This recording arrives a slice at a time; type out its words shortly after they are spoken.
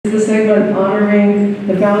is a segment honoring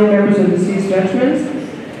the family members of deceased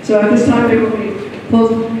veterans. So at this time, they will be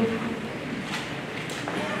closed.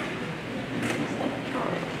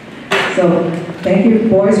 So thank you,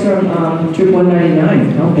 boys from Troop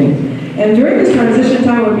 199, helping. And during this transition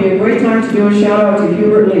time would be a great time to do a shout out to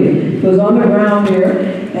Hubert Lee, who's on the ground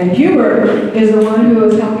here. And Hubert is the one who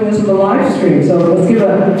is helping us with the live stream. So let's give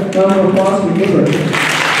a round of applause for Hubert.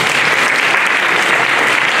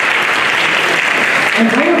 And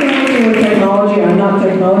I am working with technology. I'm not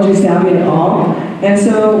technology savvy at all. And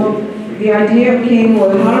so the idea came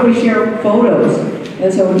with how do we share photos?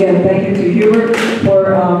 And so again, thank you to Hubert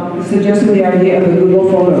for suggesting the idea of the Google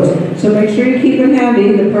Photos. So make sure you keep it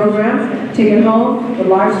handy, the program, take it home, the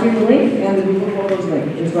live stream link, and the Google Photos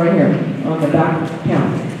link. It's right here on the back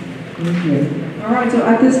panel. Thank you. All right, so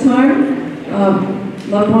at this time,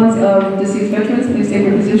 loved ones of deceased veterans, please take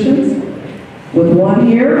your positions. With one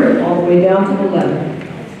here, all the way down to the left.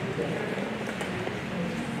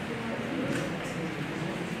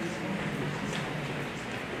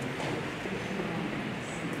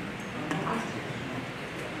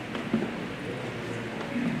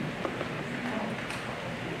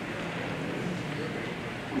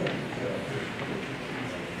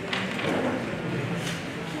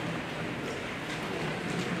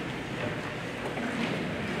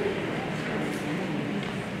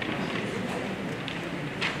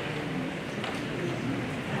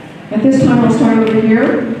 At this time, I'll start over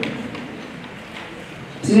here.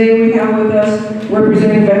 Today we have with us,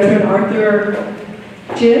 representing veteran Arthur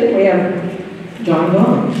Chin, we have John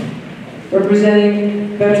Gong.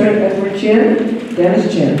 Representing veteran Edward Chin,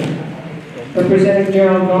 Dennis Chin. Representing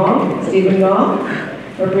Gerald Gong, Stephen Gong.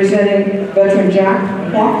 Representing veteran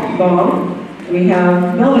Jack Kwok Gong, we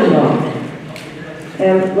have Melvin Gong.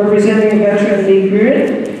 And representing veteran Lee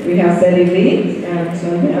Beard, we have Betty Lee and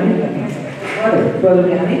son Danny, brother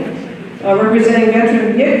Danny. Representing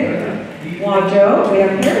veteran Nick Wah Joe, we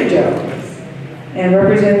have Harry Joe. And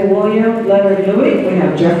representing William Leonard Louis, we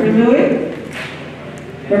have Jeffrey Louis.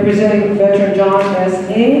 Representing veteran John S.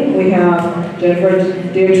 Ng, we have Jennifer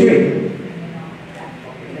Deirdre.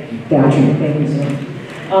 Thank you, sir.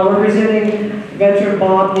 Representing veteran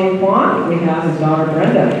Bob Ning Kwan, we have his daughter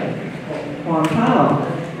Brenda Kwan Powell.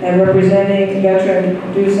 And representing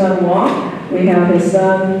veteran Du Sun Wong, we have his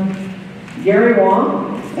son Gary Wong,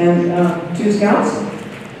 and two scouts,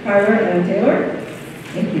 Kyler and Taylor.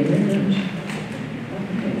 Thank you very much.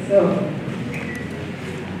 Okay, so,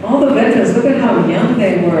 all the veterans, look at how young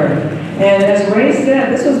they were. And as Ray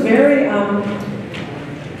said, this was very,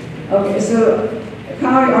 okay, so,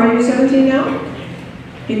 Kyle, are you 17 now?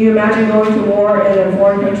 Can you imagine going to war in a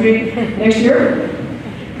foreign country next year?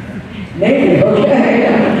 Maybe, okay.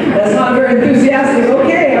 That's not very enthusiastic.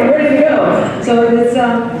 Okay, I'm ready to go. So it's,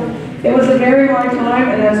 it was a very hard time,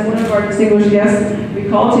 and as one of our distinguished guests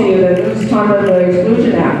recalled to you that this was time of the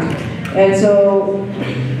Exclusion Act. And so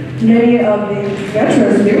many of the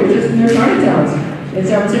veterans, they were just in their Chinatowns. In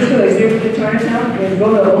San Francisco, they stayed with the Chinatown and go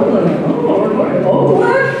to Oakland. Like, oh, we're going to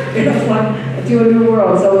Oakland? You know, it's like to a new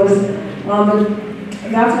world. So it was,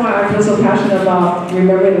 that's why I feel so passionate about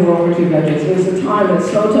remembering the World War II veterans. It was a time that's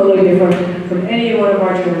so totally different from any one of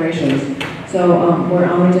our generations. So we're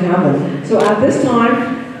honored to have them. So at this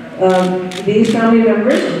time, these family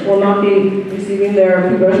members will not be receiving their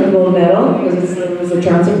Congressional Gold Medal because it was a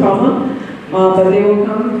transit problem, but they will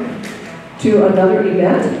come to another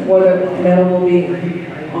event where the medal will be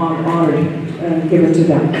honored and given to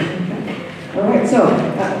them. All right, so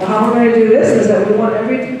how we're going to do this is that we want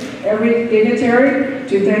every dignitary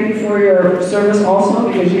to thank you for your service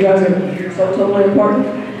also, because you guys are so totally important,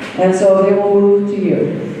 and so they will move to you.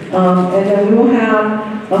 And then we will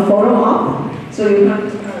have a photo op, so you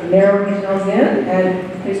have to kind of narrow yourselves in,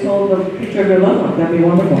 and please hold the picture of your loved one. That'd be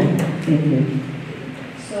wonderful. Thank you.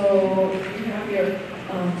 So you have your,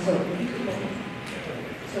 so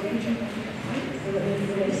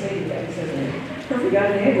perfect,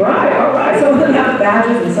 got a name? Right, all right. Some of them have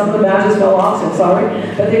badges, and some of the badges fell off, so sorry.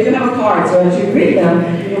 But they do have a card, so as you read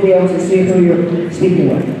them, you'll be able to see who you're speaking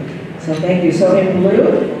with. So thank you. So in blue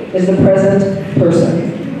is the present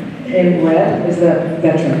person. In red is the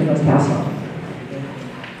veteran that's passed on.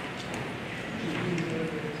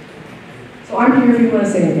 So I'm here if you want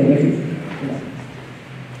to say anything. If you,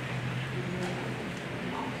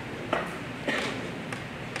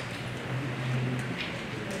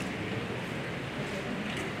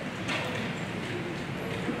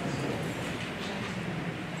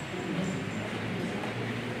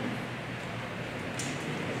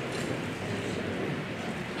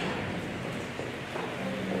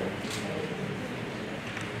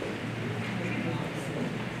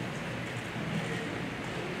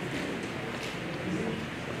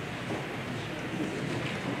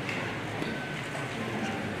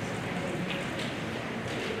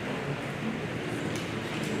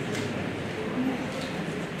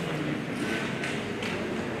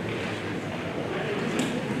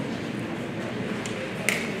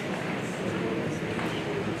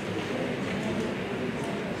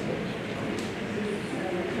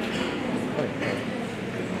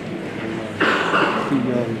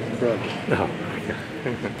 brother. No.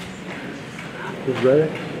 His brother?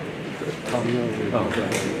 Oh, No,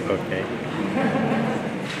 okay.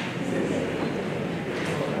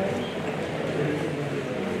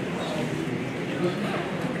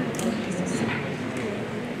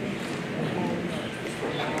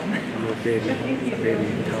 baby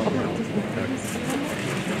help now.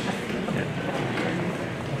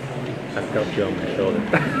 I felt you on my shoulder.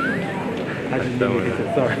 I just knew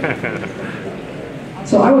it. Sorry.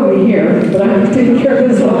 So I would be here, but I'm taking care of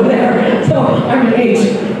this over there. So I'm an H.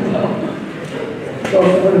 So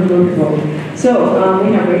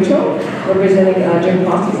we have Rachel representing Jim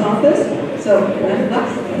Costa's office. So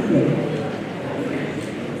that's good.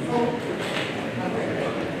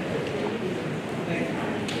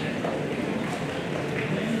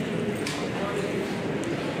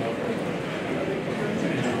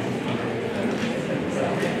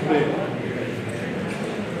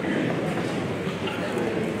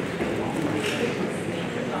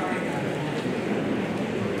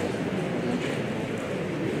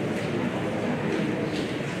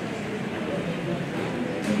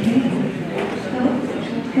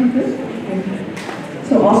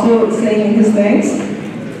 So also saying his thanks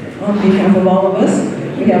on behalf of all of us,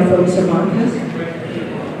 we have Philip Cervantes,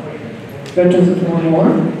 Veterans of Foreign War,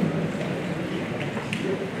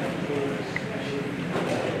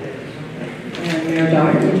 and Mayor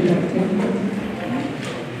Dyer, would you like to?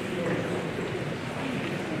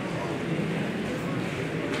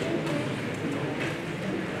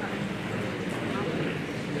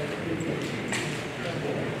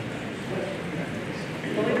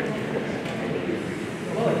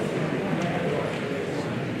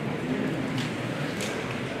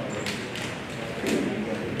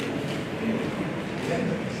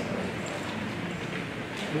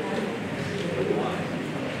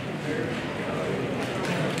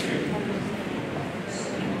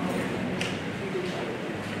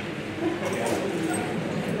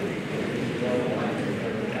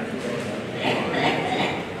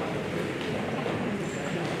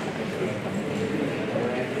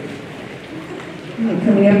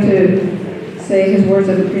 Coming up to say his words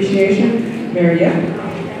of appreciation, Mariette,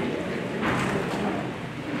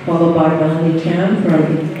 followed by Melanie Chan from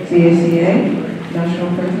CACA,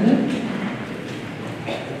 National President.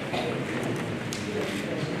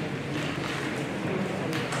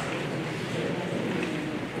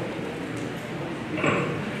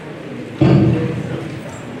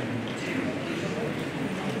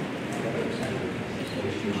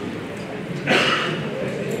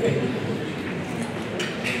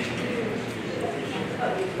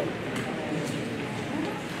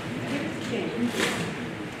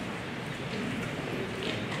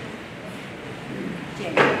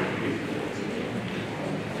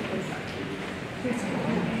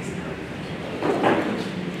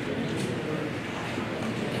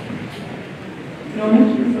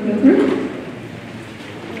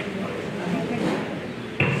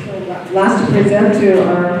 Last to present to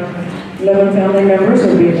our 11 family members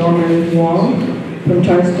will be Norman Wong from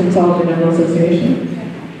Charles Consolidated Dental Association.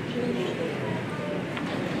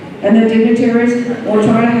 And the dignitaries, we'll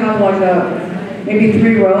try to have like maybe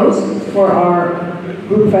 3 rows for our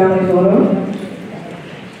group family photo.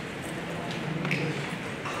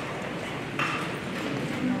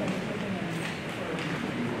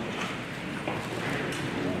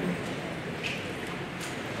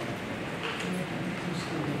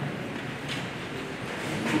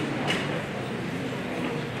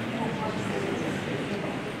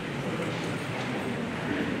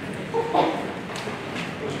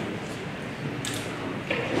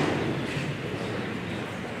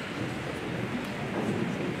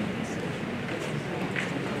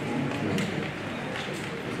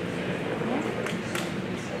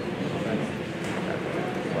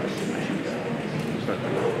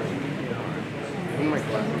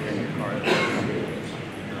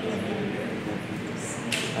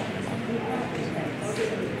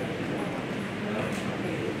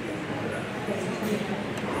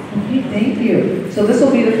 Okay, thank you. So this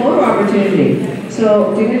will be the photo opportunity.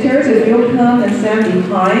 So dignitaries, if you'll come and stand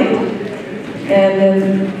behind, and then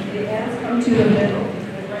the ends come to the middle.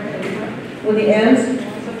 With the ends,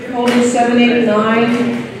 so if you're holding 7, 8,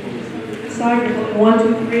 9, side, you're holding 1,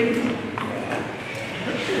 2, 3.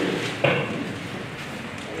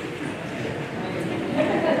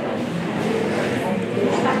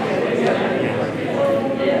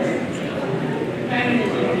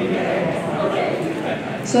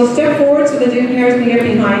 So step forward so the dignitaries can get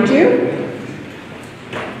behind you.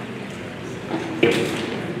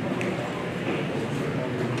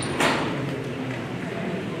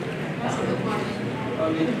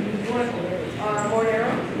 More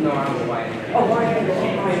arrow? No, I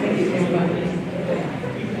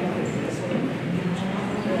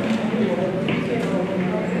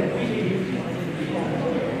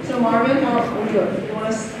Marvin, how are we doing? You want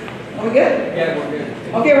us, are we good? Yeah, we're good.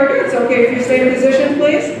 Okay, we're good. So, okay, if you stay in position,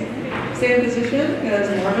 please. Stay in position, because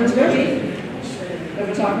Marvin's ready. The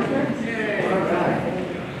photographer? All right.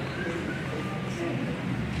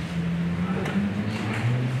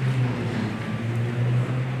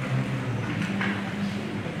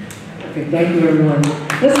 Okay, thank you, everyone.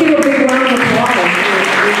 Let's give a big round of applause.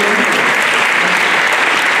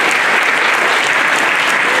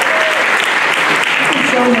 Thank you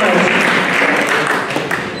so much.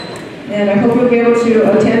 And I hope you'll be able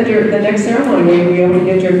to attend the next ceremony. You'll be able to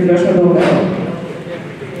get your Congressional Gold Medal.